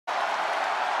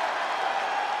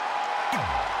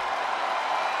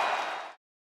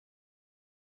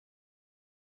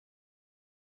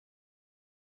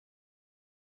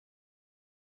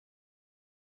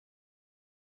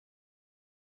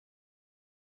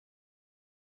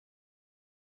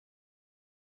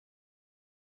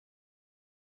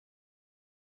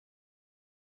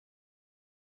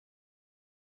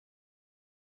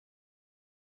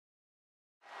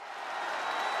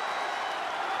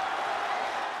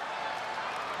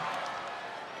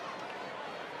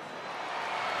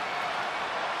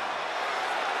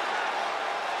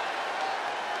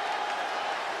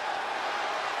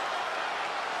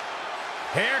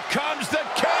Here comes the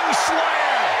King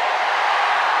Slayer.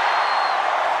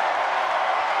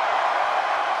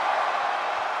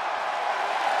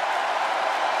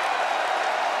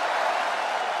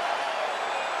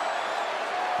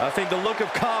 I think the look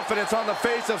of confidence on the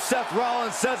face of Seth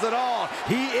Rollins says it all.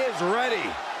 He is ready.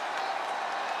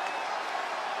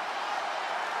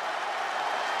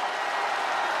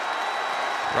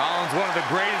 Rollins, one of the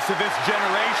greatest of this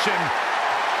generation.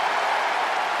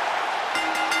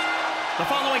 The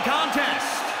following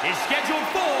contest is scheduled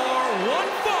for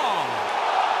one fall.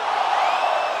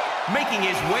 Making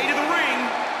his way to the ring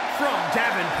from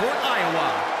Davenport, Iowa,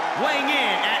 weighing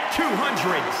in at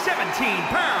 217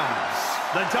 pounds,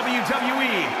 the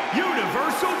WWE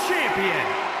Universal Champion,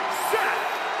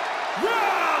 Seth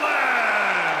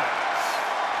Rollins.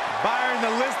 Byron,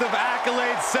 the list of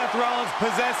accolades Seth Rollins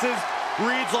possesses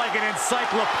reads like an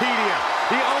encyclopedia.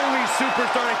 The only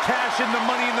superstar to cash in the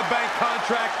Money in the Bank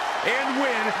contract and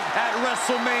win at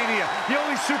WrestleMania. The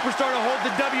only superstar to hold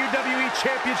the WWE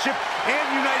Championship and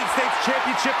United States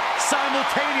Championship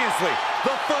simultaneously.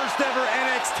 The first ever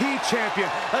NXT champion,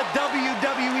 a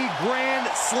WWE Grand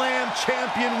Slam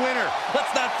champion winner. Let's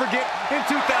not forget, in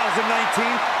 2019,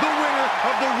 the winner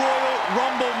of the Royal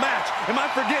Rumble match. Am I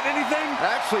forgetting anything?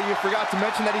 Actually, you forgot to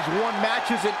mention that he's won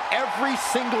matches in every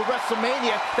single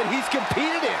WrestleMania that he's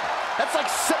competed in. That's like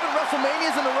 7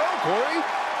 WrestleManias in a row, Corey.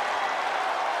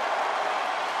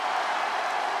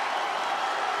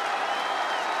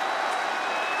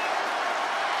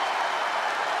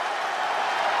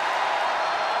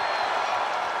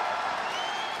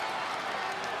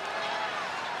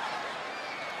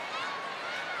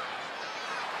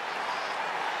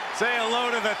 Say hello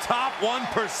to the top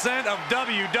 1% of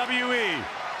WWE.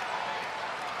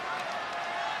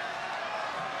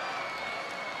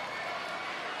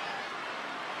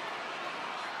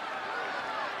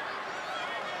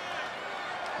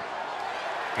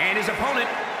 And his opponent,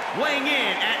 weighing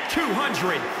in at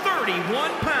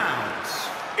 231 pounds,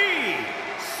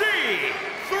 EC3.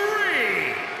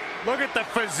 Look at the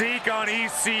physique on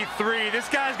EC3. This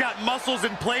guy's got muscles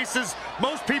in places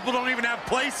most people don't even have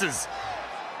places.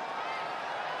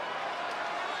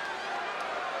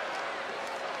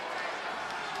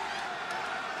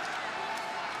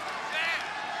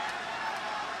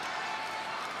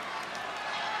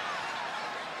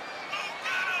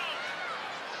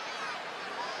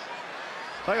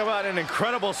 Talk about an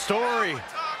incredible story.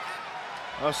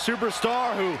 A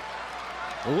superstar who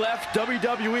left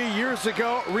WWE years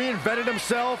ago, reinvented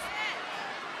himself,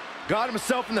 got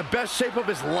himself in the best shape of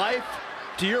his life,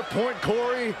 to your point,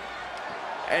 Corey,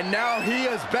 and now he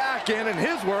is back in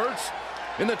his words,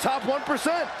 in the top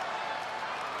 1%.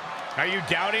 Are you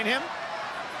doubting him?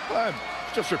 I'm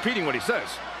just repeating what he says.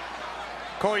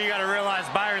 Corey, you got to realize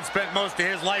Byron spent most of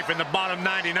his life in the bottom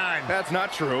 99. That's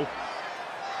not true.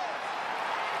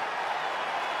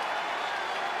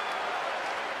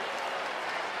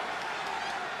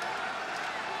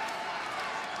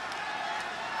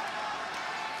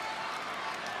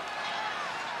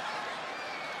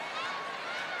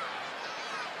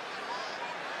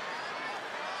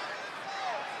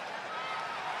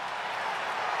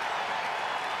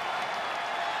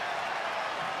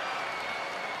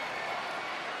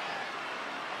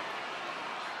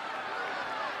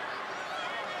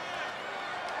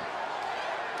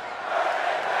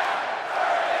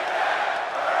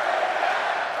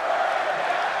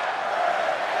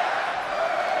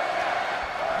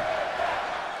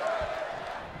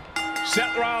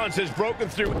 Seth Rollins has broken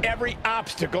through every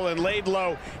obstacle and laid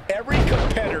low every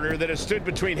competitor that has stood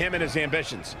between him and his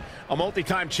ambitions. A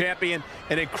multi-time champion,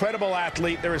 an incredible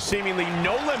athlete, there is seemingly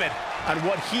no limit on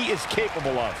what he is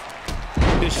capable of.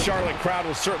 This Charlotte crowd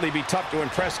will certainly be tough to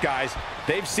impress, guys.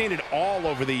 They've seen it all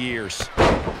over the years.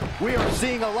 We are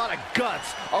seeing a lot of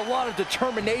guts, a lot of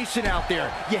determination out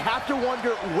there. You have to wonder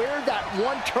where that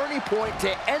one turning point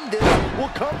to end this will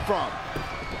come from.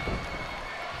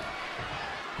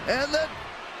 And then...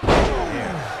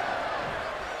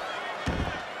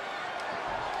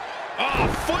 Oh,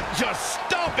 foot just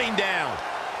stomping down.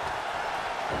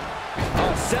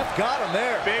 Seth got him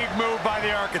there. Big move by the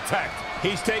architect.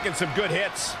 He's taking some good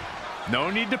hits. No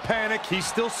need to panic. He's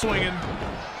still swinging.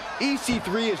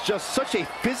 EC3 is just such a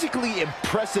physically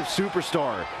impressive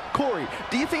superstar. Corey,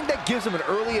 do you think that gives him an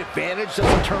early advantage just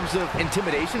in terms of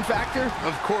intimidation factor?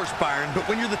 Of course, Byron, but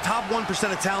when you're the top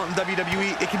 1% of talent in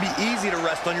WWE, it can be easy to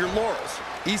rest on your laurels.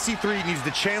 EC3 needs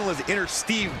to channel his inner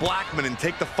Steve Blackman and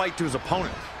take the fight to his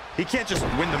opponent. He can't just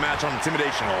win the match on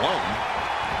intimidation alone.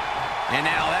 And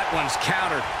now that one's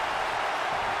countered.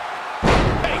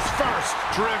 Face first,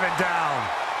 driven down.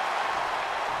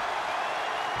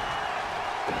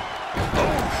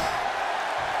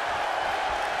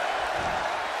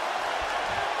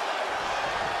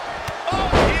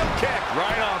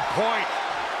 Right on point.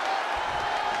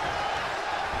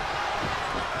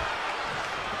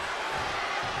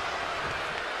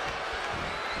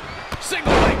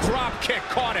 Single leg drop kick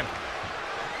caught him.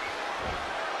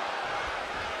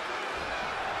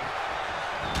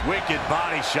 Wicked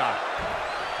body shot.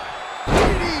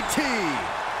 DDT!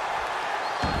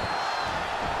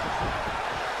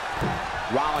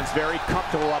 Rollins very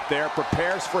comfortable up there,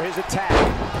 prepares for his attack.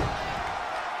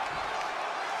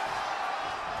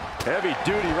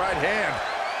 Heavy-duty right hand.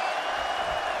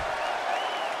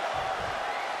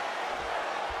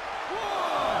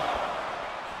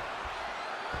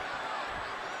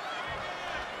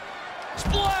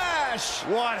 Splash!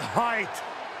 What height!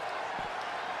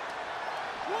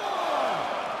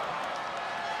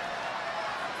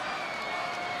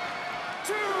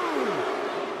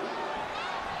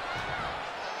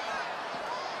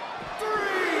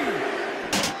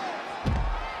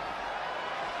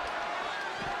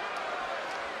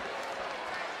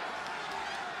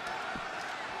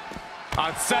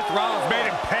 Seth Rollins made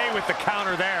him pay with the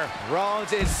counter there.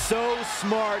 Rollins is so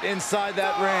smart inside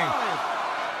that ring.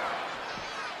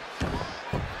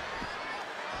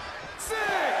 6.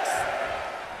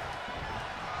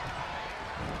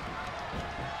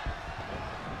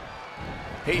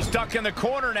 He's stuck in the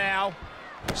corner now.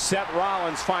 Seth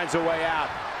Rollins finds a way out.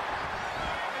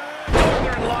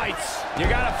 Northern Lights. You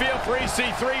got to feel for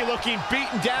EC3 looking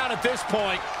beaten down at this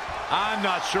point. I'm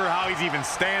not sure how he's even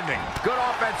standing. Good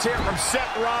offense here from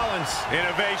Seth Rollins.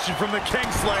 Innovation from the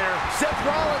Kingslayer. Seth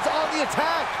Rollins on the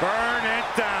attack. Burn it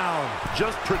down.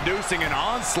 Just producing an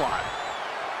onslaught.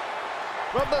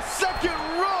 From the second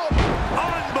rope.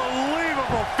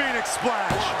 Unbelievable Phoenix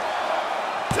splash.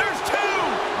 There's two.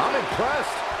 I'm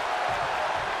impressed.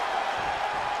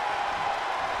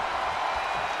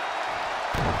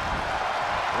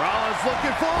 Rollins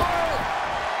looking for it.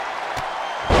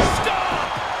 Stop.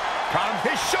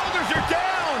 His shoulders are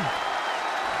down.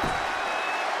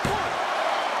 1,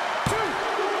 2,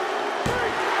 3.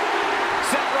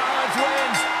 Seth Rollins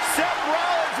wins. Seth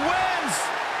Rollins wins.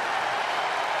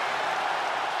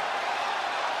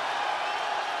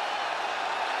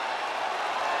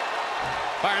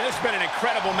 Byron, this has been an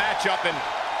incredible matchup and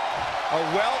a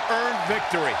well-earned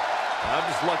victory. I'm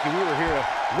just lucky we were here to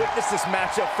witness this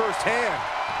matchup firsthand.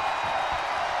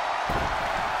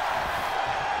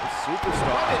 The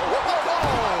superstar.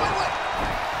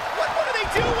 What are they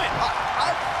doing?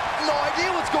 I have no idea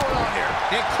what's going on here.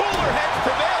 And cooler heads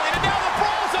prevailing, and now the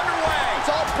brawl's underway. It's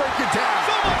all breaking down.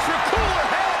 So much for cooler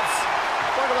heads.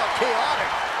 Talk about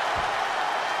chaotic.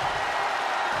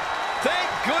 Thank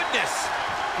goodness.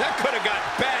 That could have got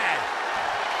bad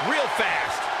real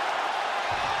fast.